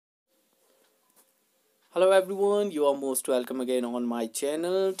Hello everyone, you are most welcome again on my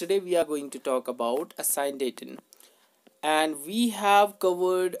channel. Today we are going to talk about Asyndeton. And we have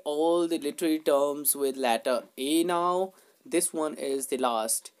covered all the literary terms with letter A now. This one is the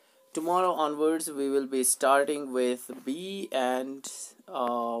last. Tomorrow onwards we will be starting with B and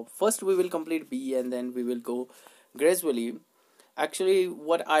first we will complete B and then we will go gradually. Actually,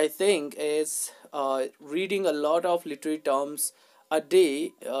 what I think is reading a lot of literary terms a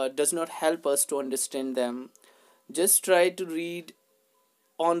day does not help us to understand them. Just try to read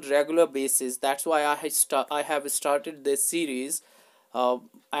on regular basis. That's why I have started this series,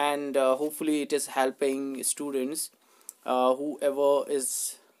 and hopefully it is helping students, whoever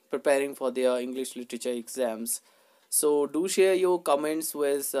is preparing for their English literature exams. So do share your comments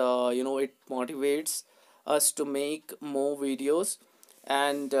with it motivates us to make more videos,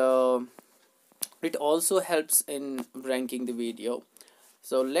 and it also helps in ranking the video.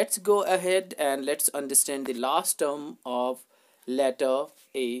 So let's go ahead and let's understand the last term of letter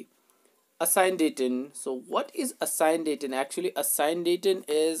A, Asyndeton. So what is Asyndeton? Actually, Asyndeton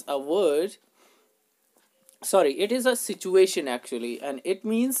is a word, sorry, it is a situation actually, and it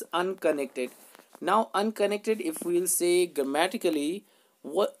means unconnected. Now unconnected, if we'll say grammatically,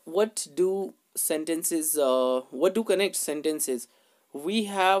 what do sentences what do connect sentences? We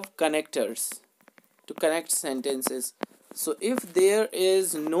have connectors to connect sentences. So if there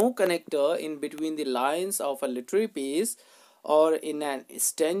is no connector in between the lines of a literary piece, or in an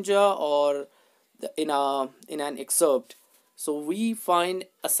stanza, or in an excerpt, so we find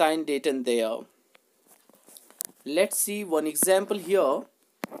Asyndeton there. Let's see one example here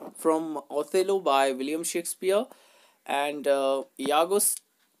from Othello by William Shakespeare. And Iago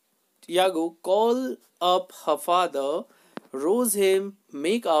call up her father, rose him,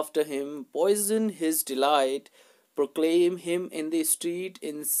 make after him, poison his delight, proclaim him in the street,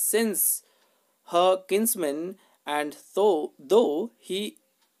 incense her kinsman, and though he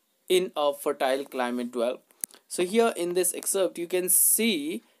in a fertile climate dwell. So here in this excerpt you can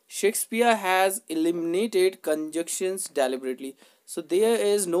see Shakespeare has eliminated conjunctions deliberately. So there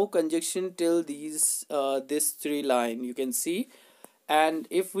is no conjunction till these this three line you can see, and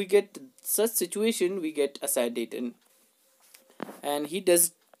if we get such situation we get Asyndeton. And he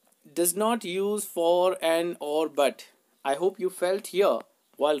does not use for, and, or, but. I hope you felt here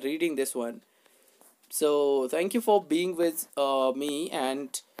while reading this one. So thank you for being with me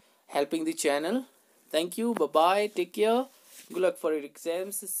and helping the channel. Thank you. Bye bye. Take care. Good luck for your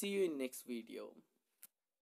exams. See you in next video.